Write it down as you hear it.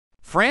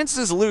France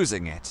is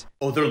losing it.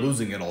 Oh, they're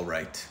losing it all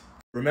right.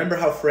 Remember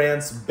how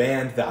France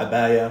banned the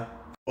abaya?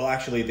 Well,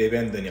 actually, they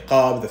banned the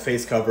niqab, the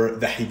face cover,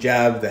 the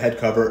hijab, the head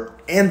cover,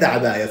 and the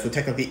abaya. So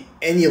technically,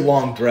 any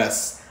long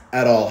dress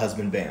at all has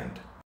been banned.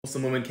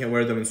 Muslim women can't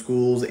wear them in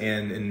schools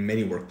and in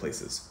many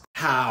workplaces.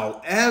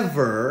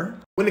 However,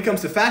 when it comes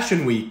to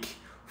Fashion Week,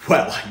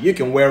 well, you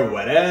can wear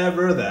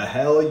whatever the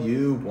hell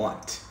you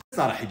want. It's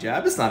not a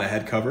hijab, it's not a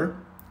head cover,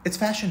 it's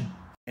fashion.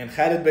 And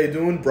Khalid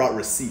Baidoun brought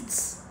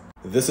receipts.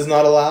 This is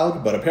not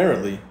allowed, but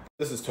apparently,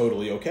 this is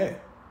totally okay.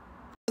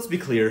 Let's be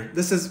clear,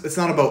 it's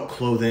not about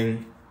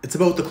clothing, it's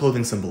about what the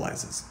clothing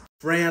symbolizes.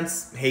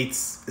 France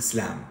hates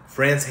Islam.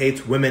 France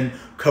hates women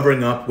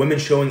covering up, women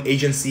showing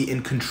agency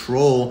and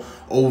control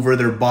over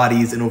their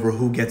bodies and over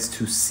who gets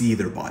to see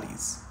their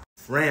bodies.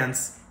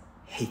 France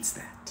hates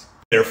that.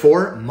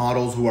 Therefore,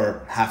 models who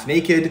are half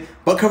naked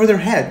but cover their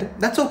head,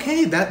 that's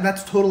okay,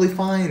 that's totally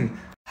fine.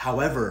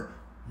 However,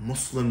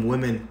 Muslim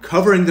women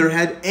covering their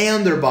head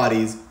and their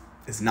bodies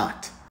is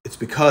not. It's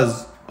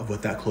because of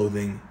what that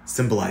clothing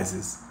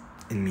symbolizes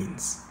and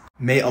means.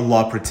 May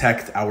Allah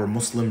protect our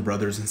Muslim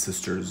brothers and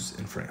sisters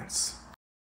in France.